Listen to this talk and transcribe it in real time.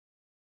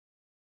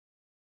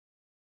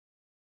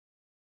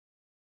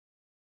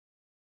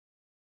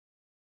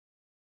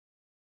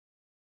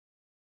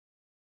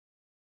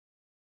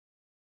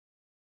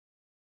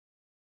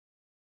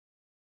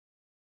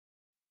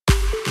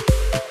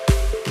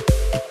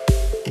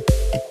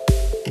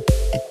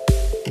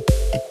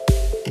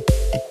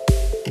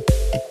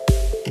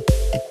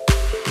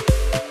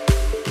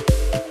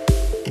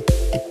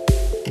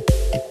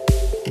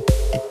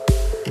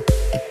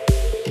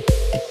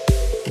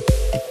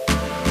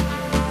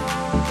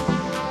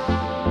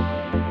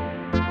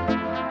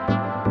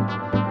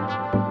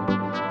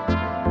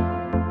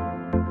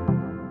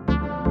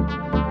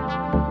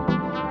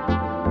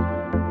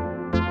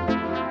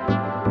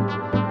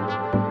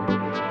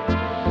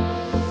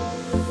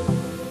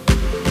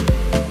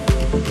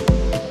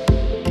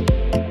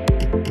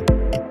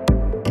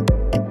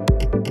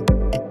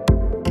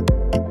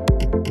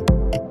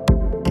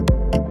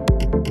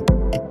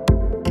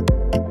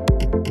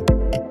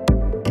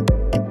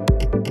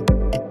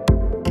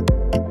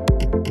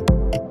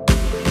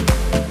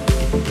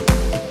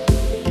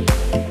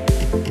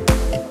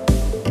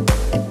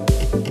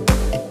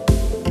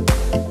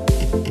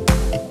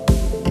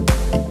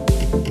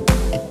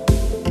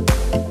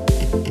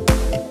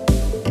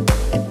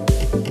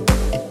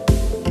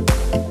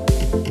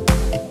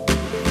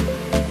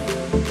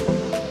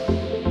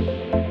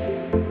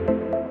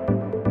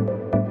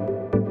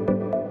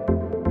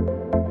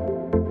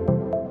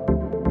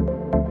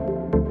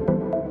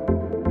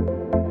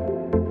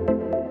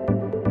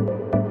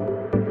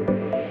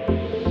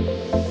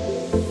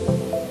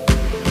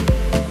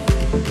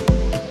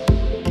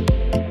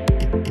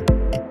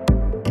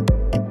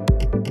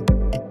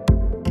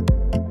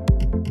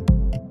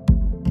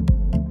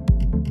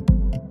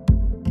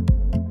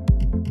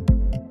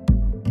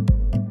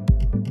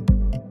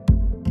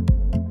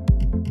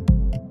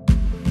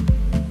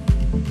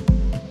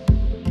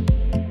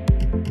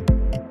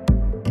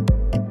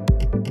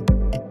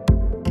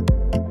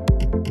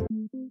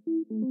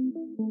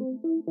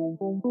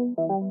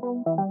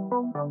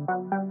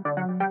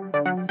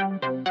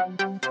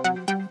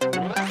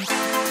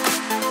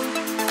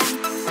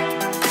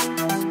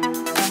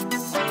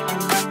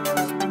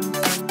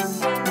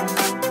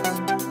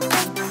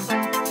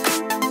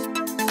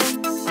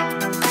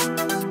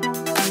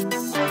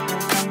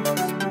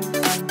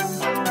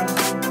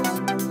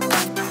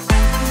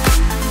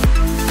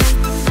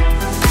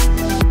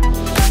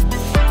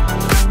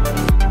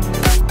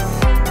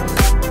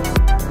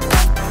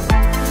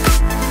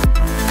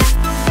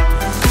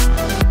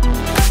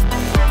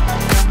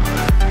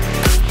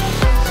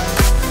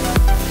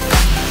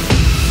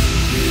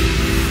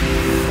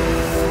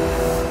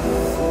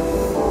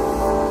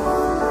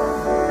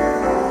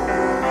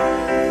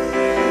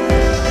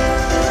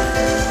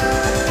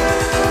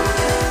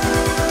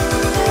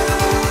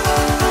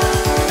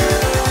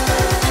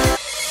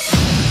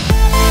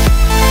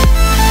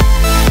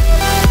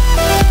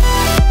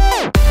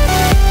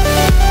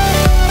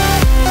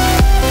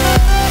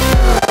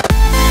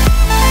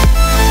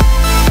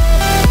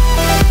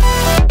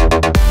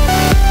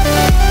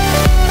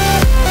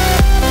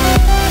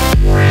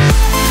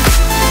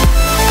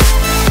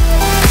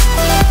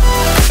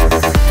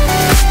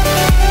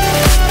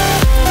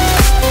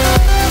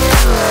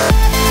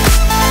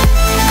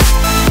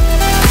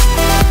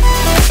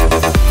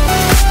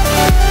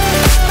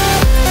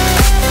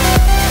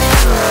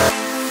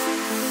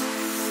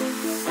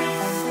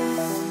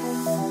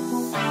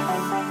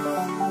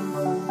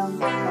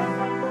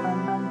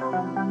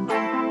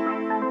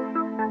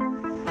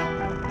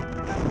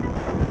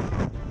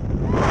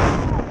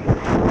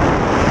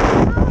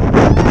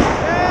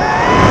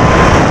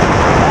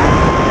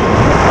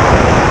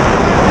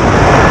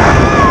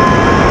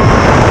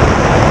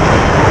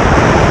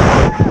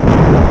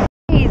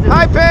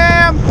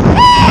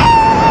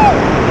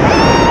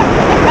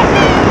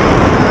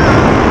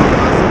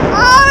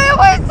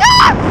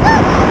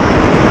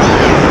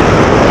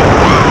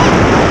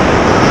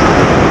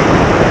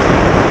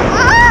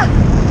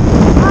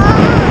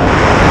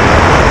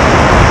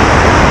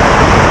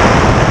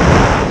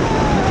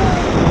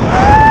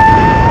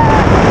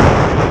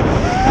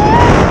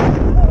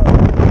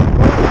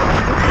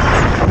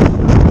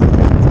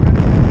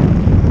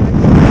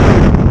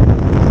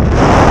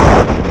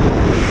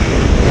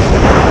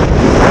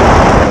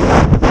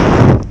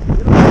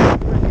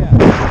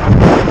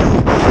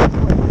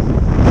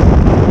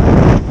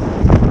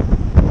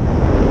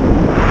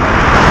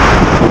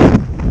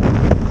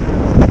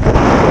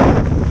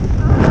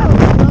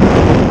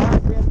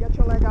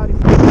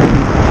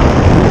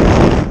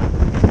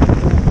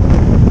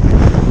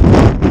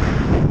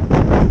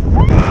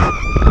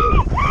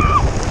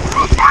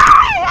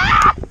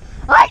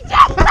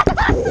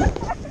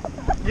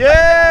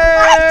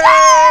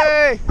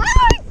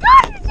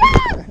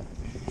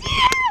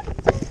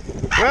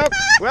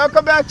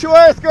Welcome back to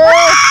Earth, girl.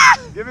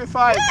 Give me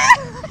 5.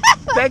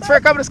 Thanks for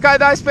coming to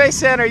Skydive Space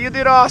Center. You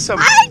did awesome.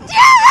 I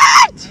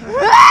did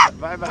it!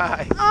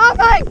 Bye-bye. Oh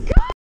my God.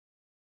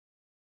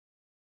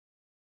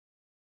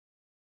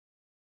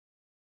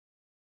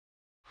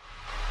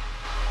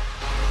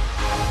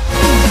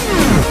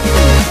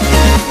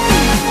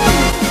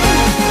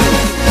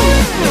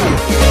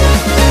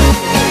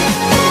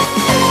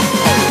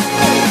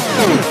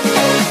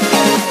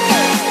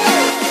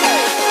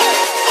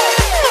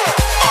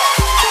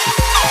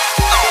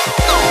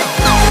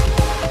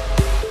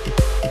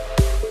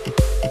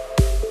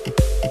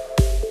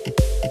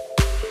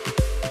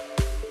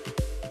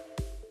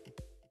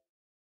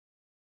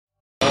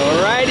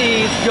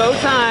 Go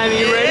time,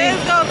 you ready? It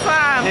is go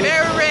time.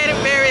 Very ready,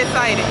 very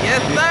excited.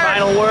 Yes, sir.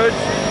 Final words?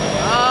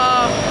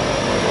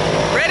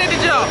 Ready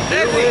to jump.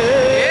 That's it.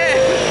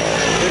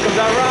 Yeah. Here comes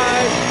our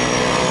ride.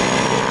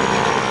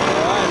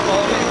 All right,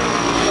 follow me.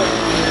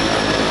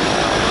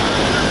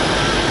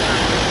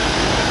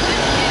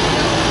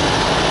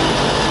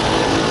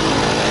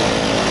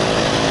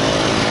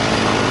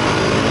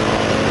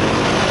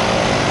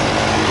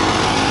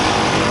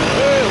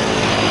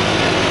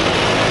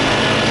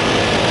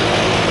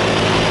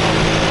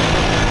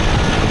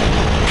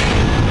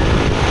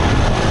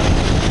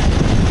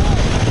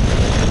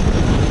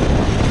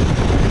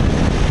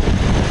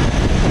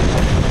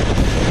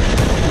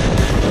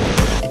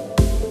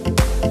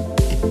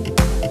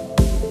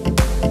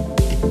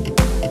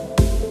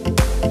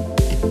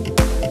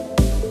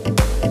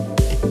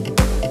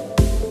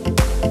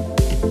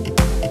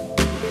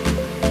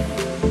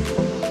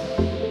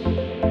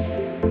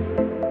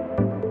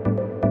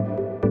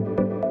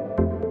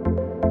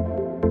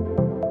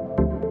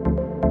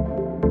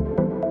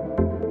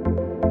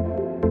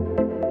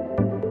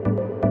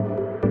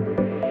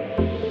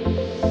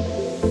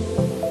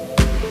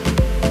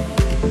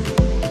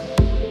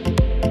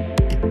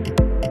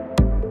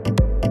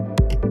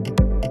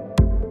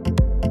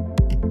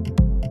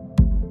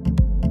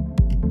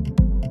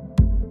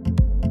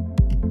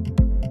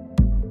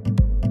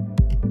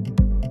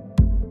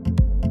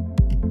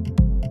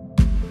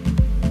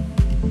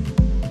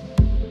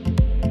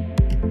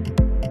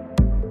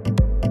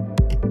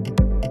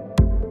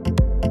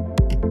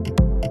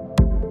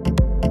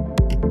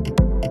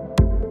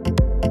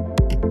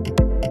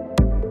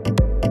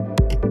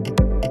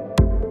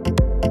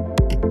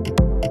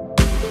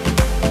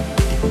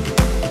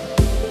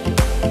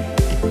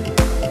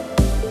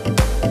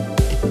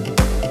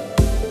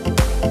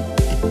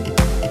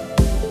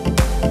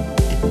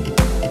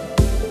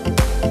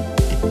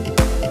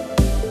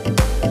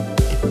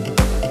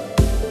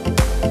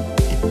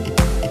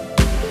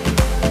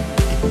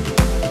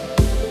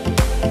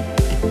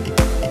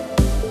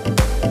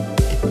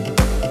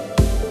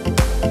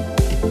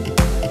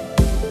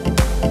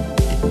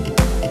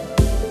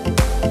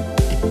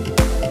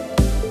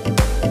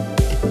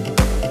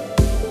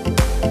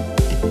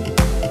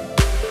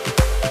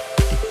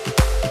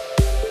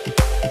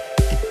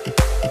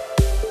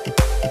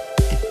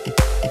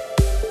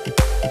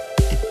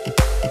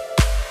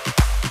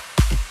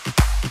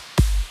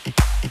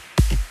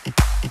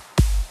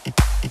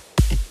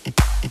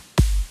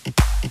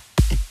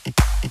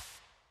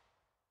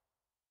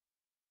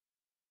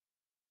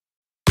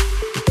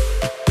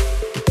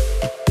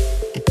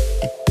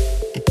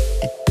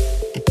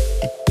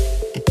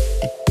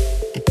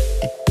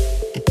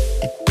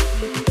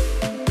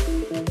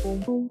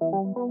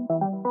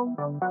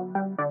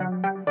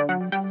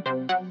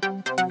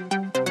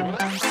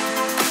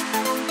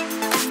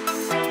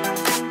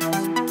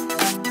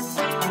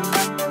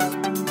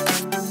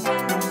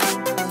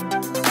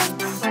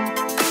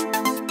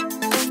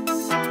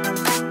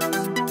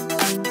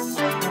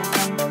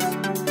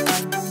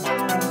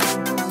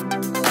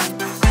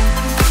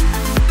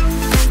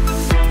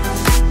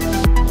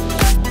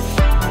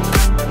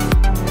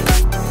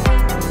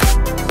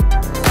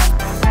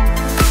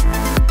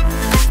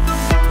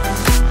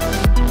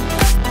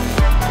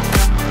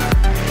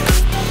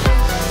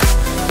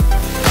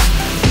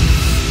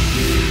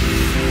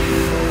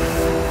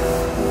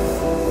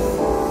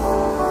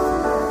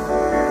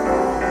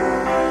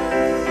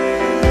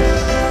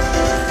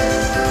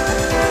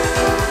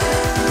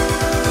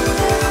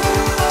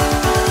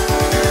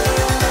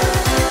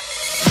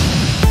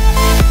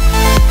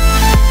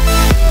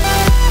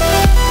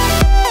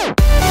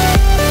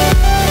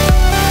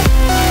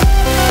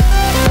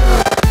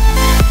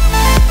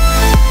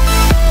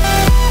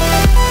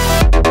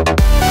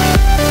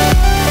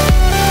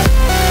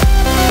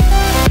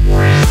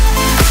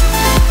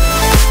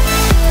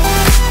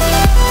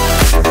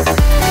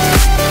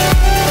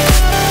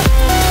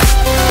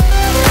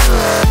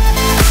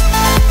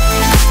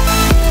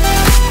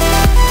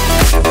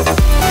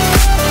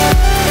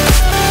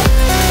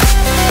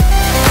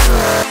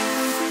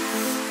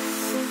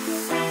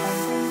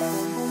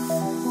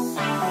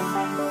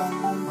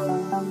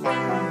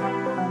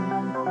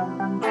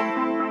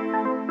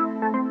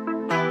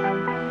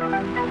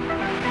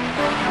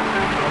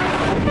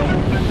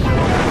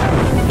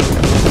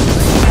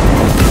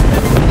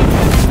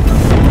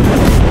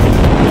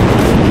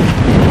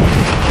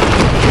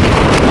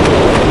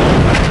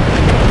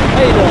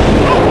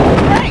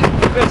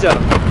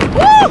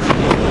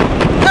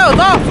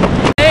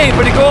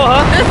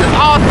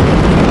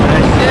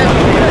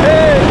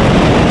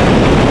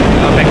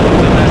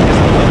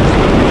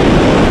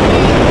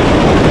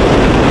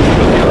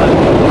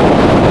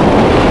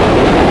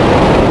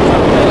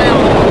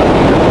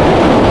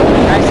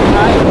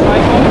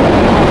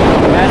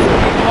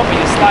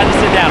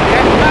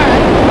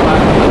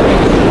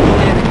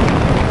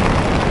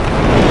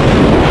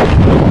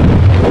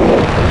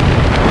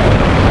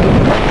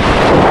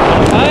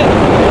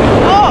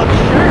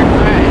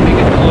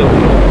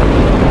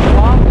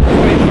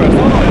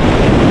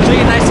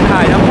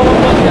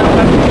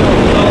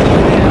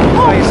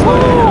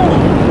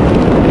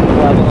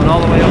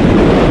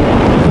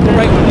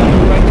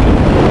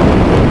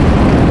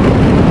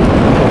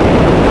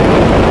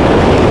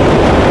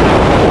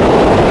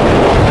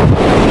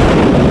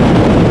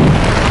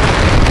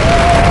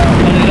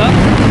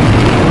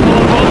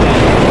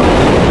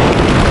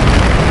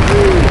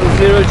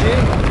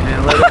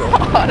 and let it go.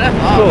 Oh, that's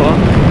Cool,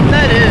 awesome. huh?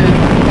 That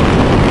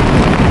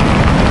is.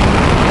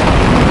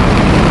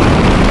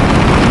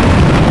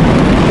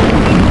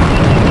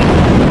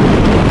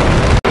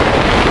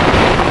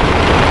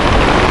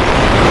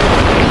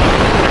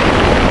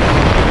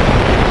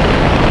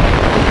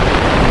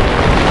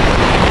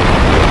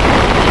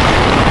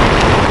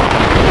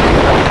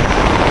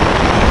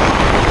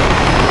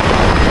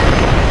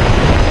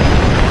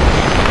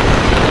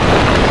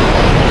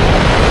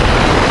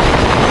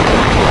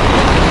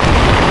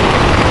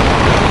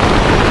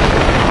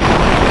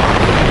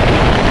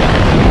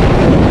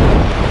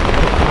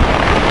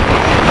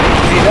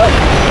 Feet up.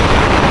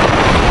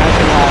 Nice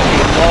and high.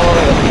 Feet all the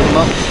way up. Get 'em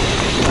up.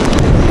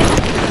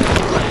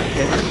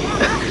 Okay.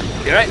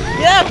 You alright?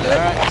 Yeah, good.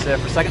 Alright, stay there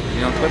for a second.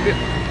 You don't clip you.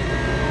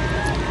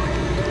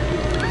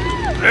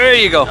 There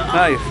you go.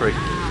 Now you're free.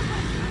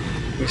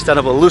 You stand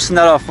up, we'll loosen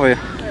that off for you.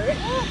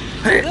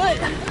 Good. Good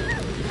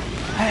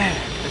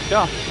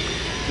job.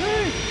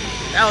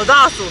 That was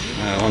awesome.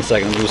 Alright, 1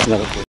 second, loosen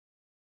that up for you.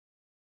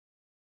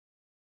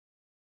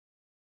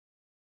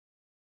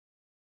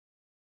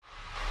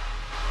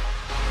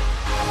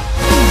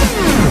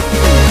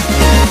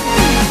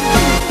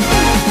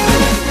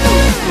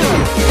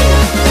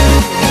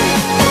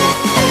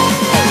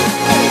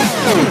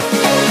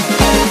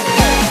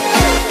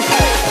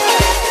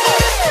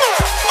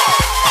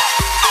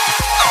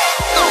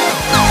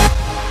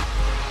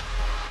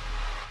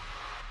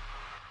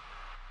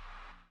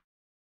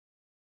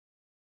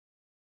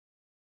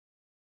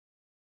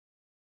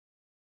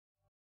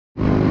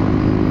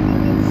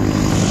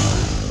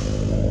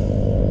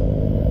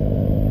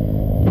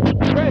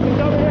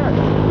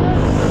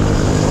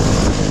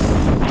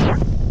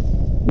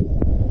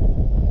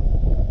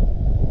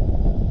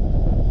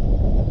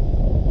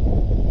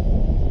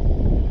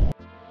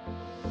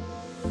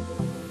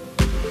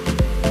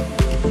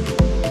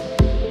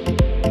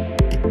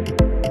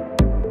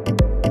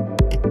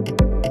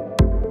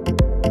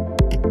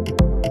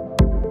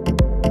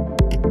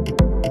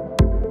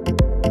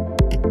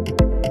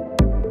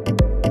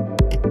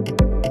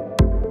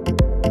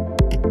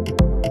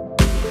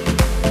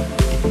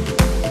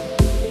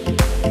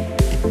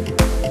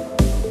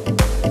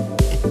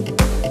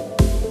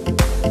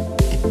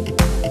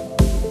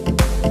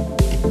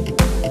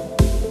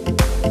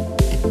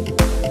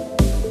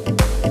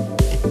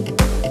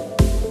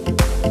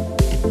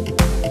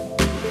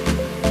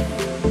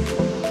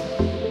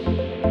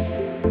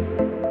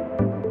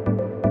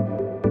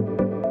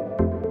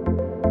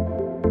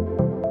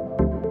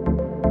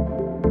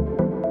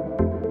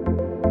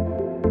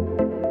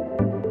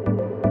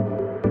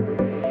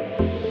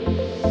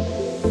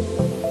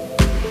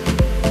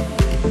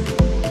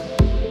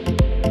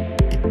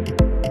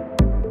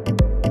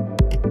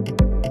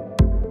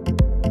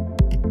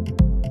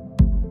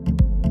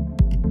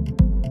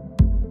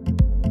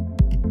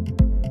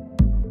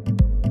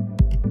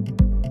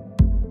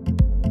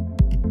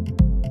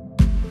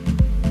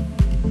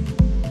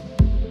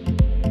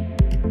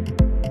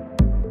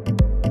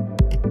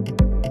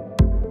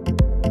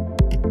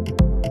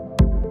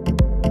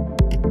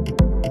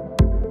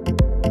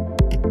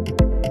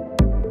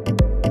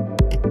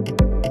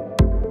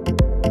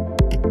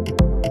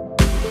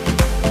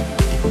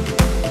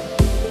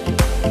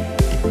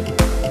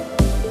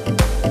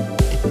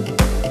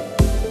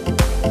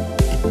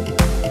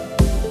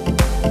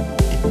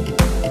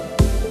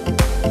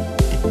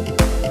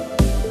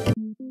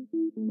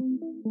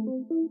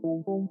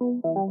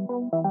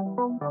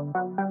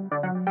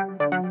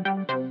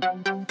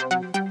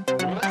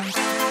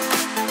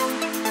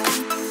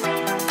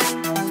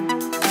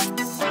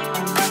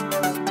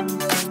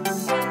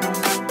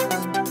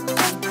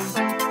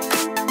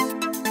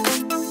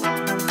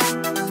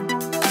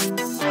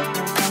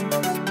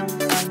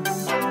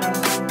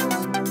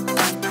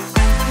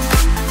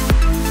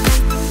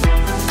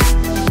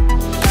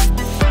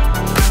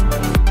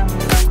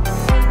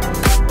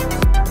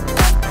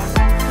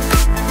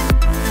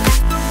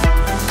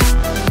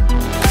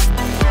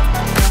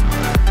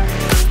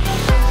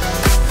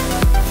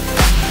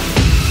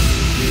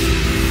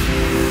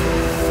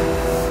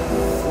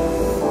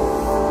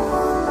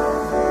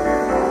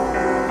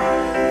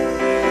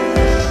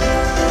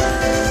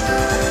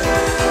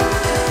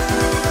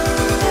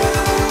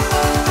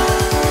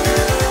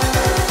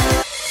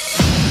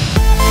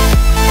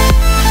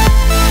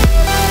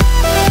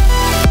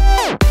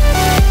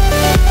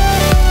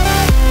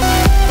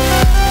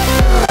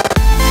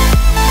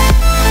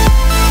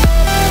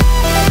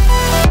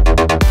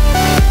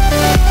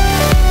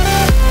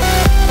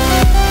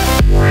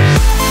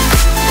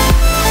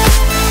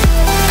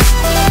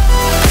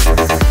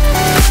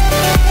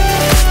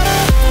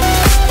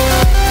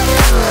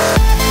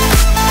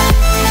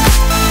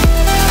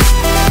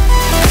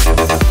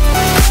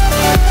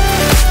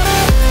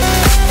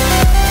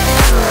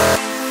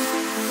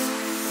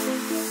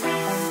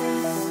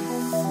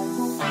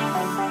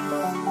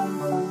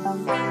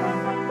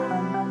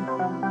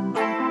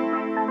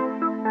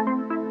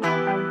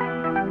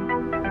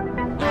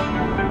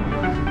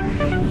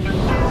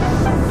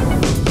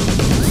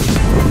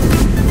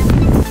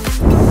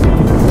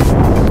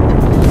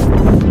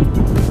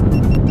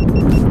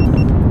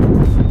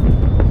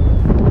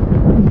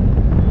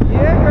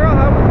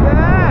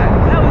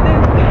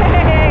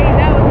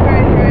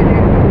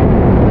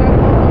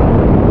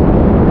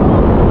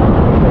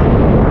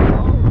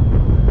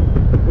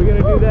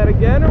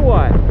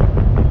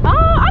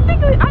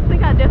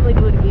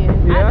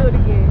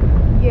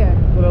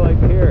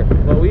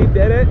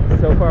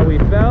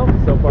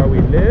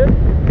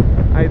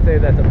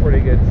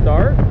 a good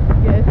start.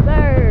 Yes,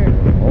 sir.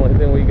 Only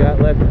thing we got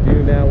left to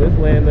do now is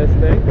land this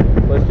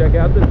thing. Let's check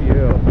out the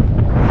view.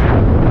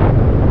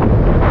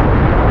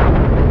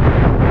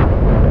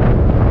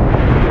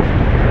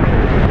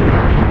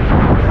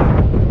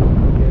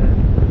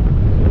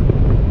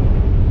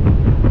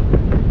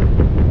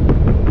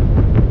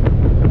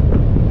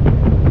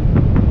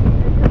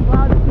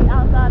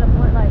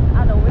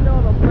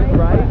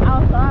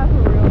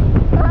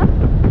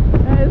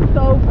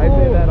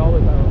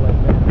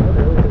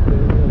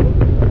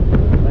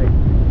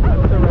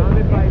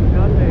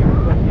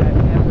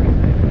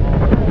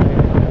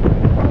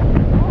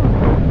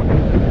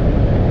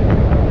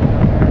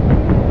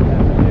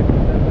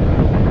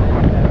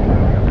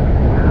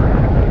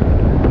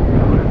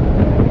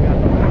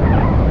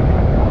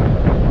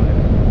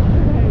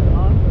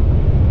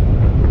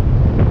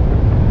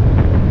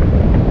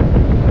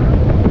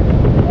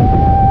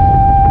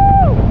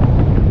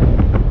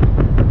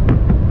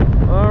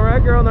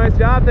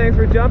 Thanks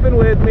for jumping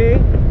with me.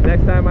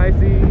 Next time I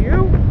see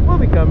you, we'll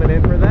be coming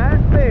in for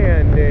that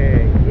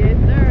landing. Yes,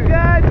 sir.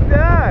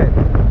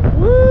 Skydive.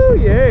 Woo,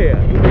 yeah.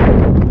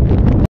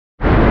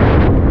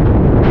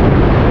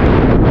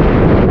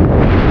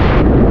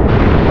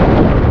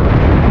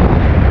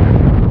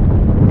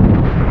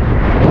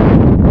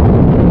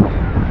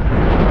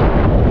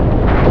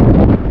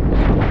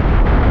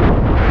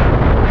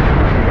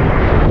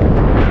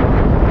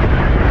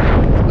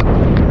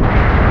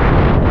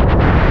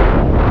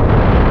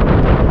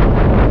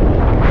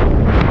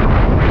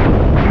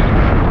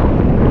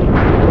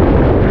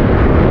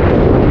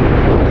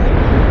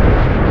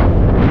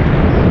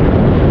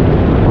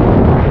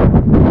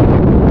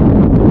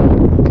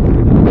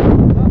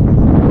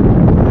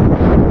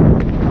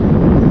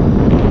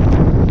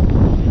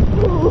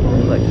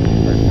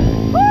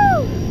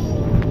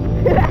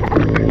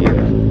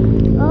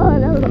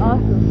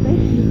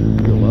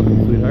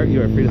 You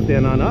are free to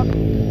stand on up. Yeah,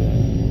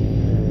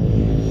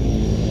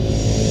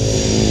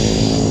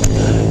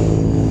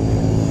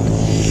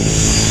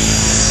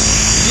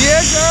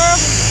 girl.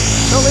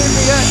 Don't leave me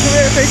yet. Come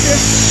here, face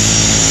this.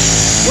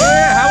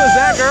 Yeah, how was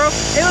that, girl?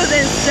 It was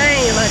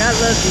insane. Like, I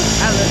love you.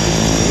 I love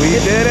you. We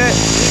did it.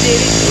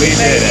 We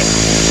did it.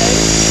 We did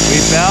it.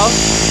 We fell.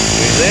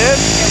 We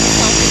lived.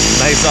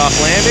 Nice soft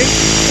landing.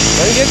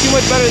 Doesn't get too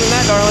much better than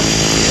that, darling.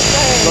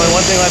 There's only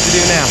one thing left to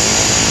do now.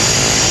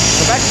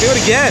 Go back and do it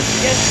again.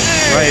 Yes, sir.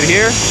 Right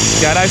here,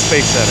 Skydive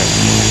Space Center.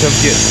 Come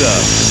get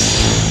some.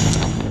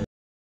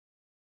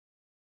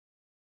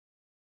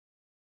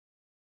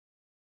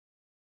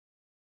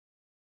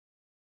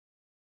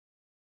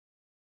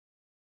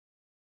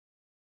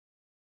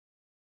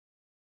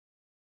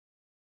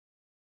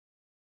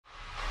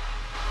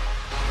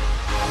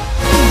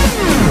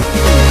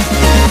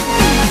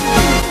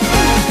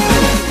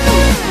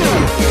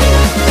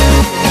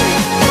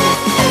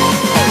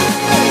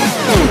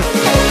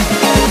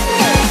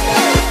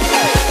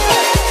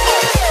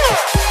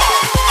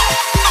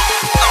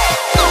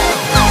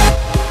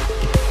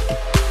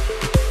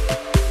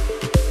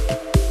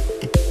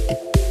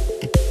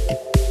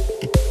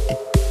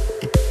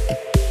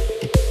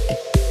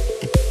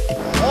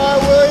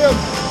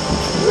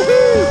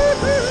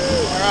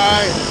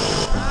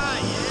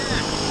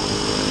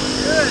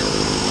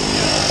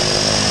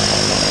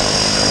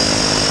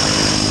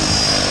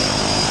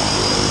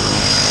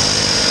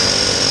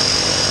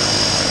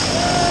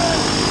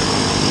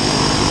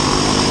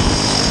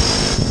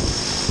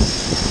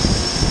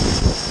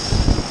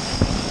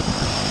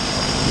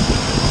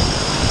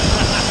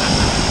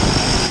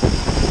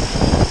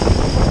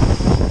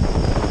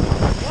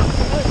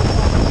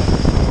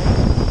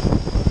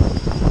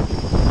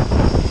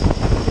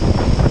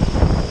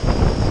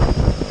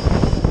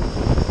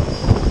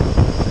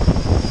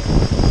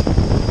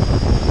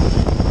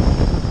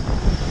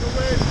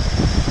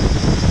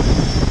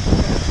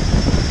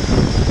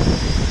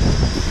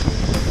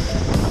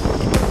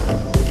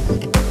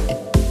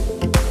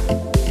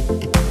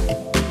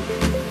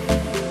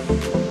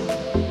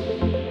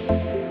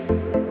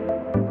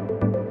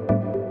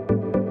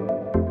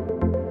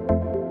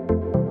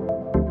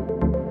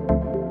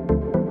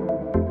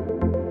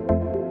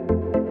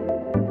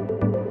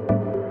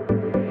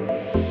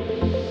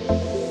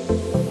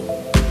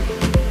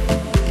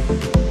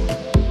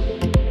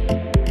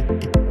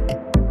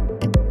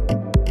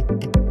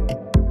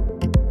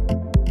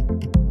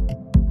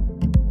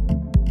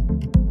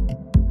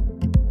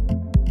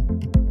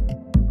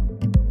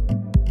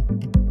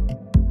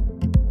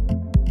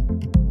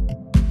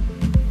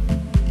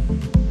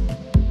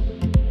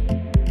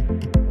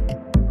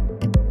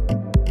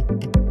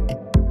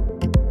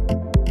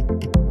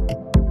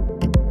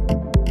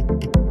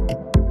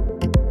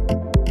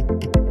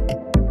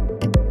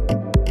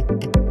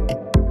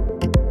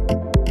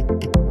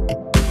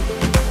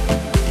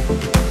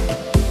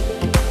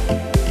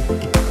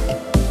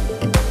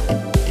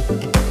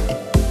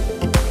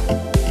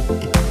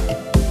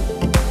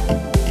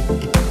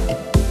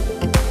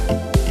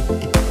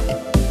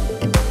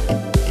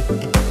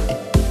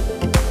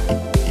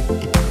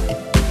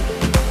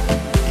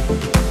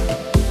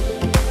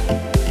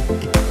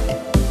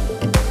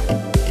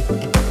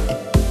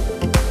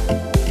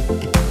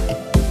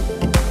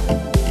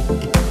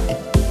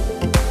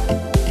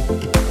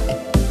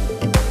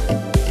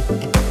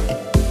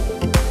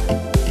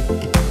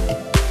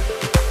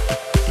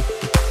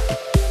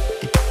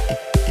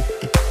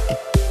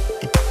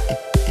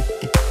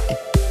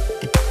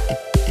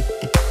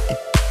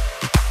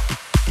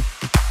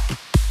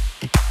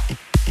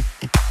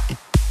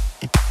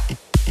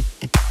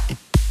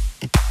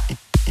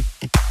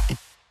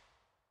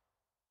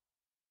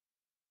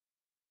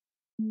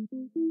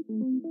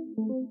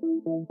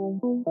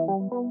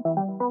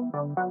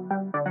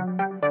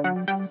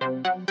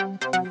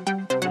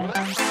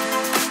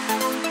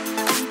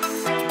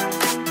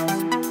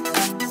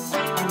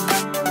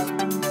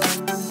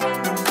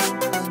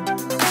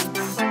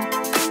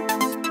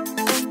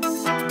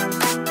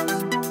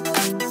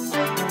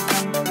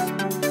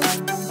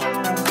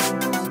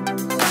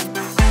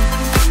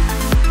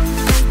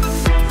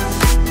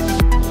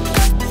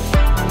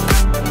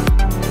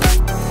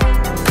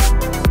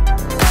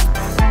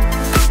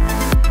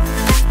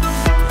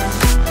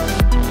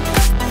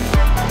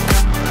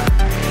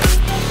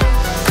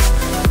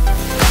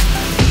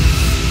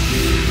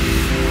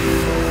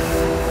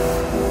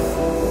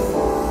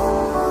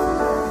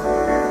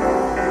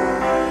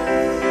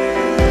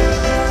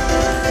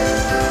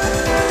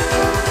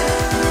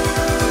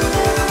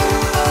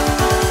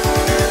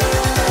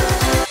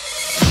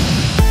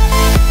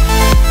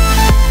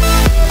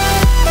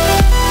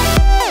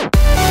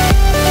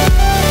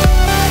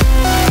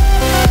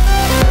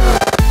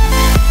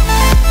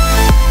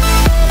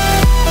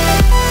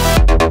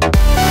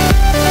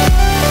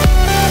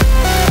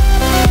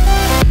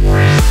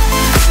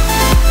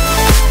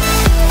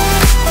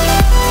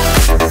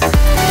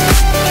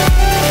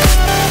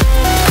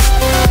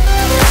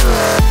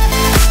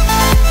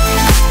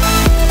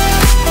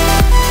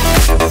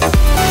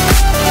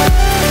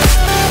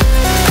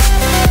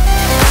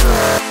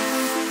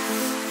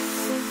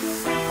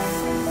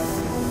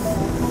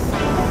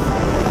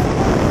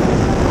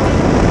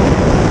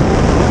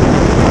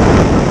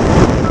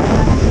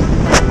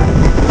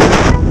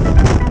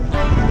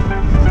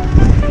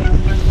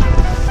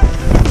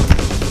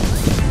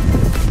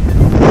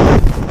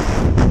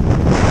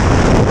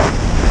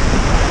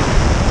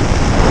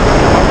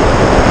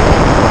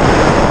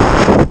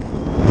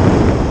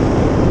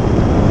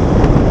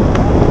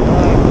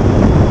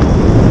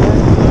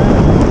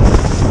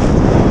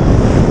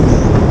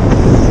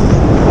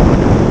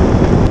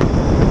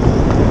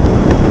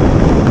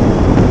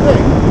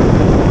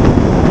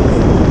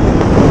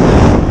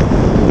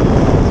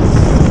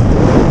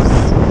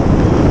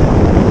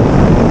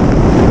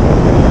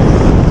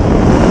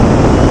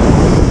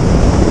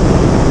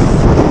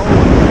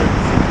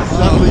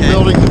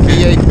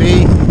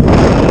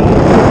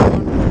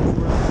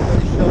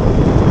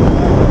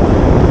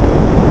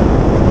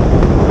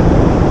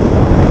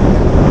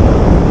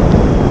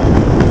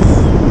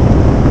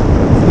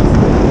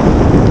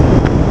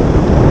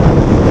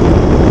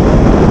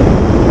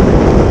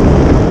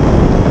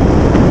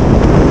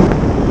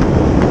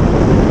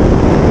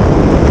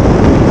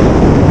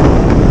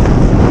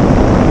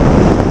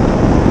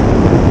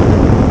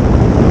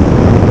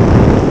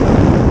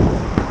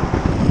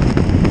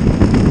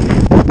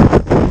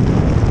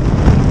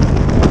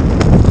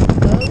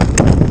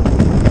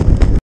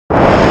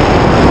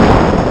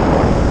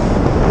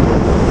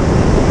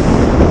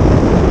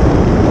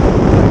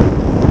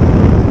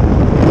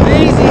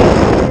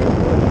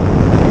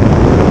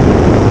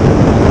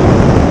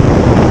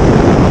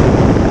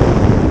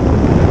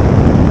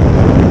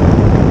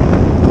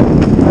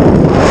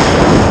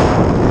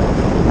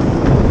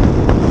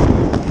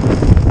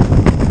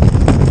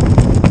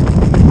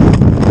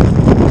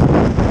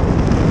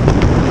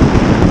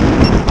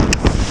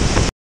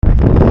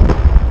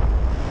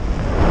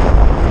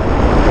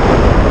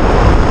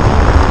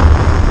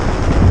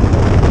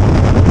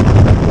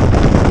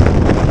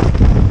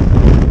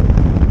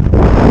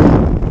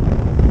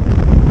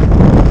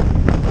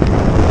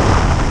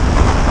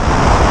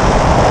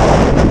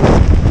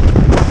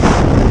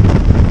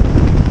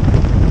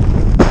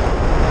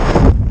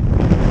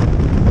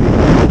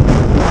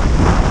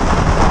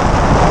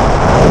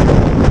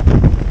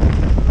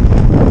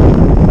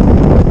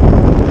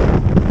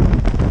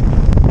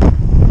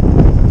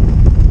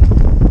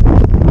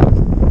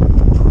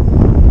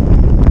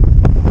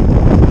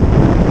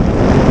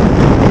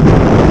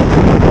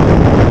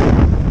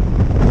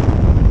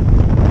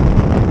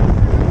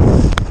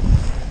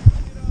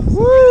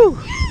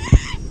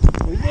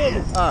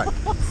 All right,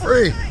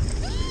 free.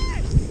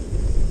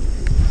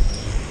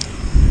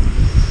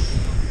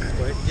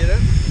 Wait, get it.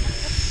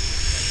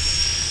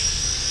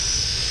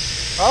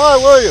 All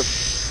right, William.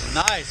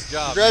 Nice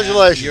job.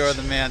 Congratulations. Man. You're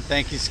the man.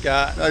 Thank you,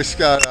 Scott. Nice,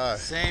 Scott.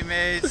 Same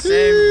age,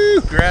 same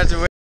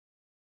graduation.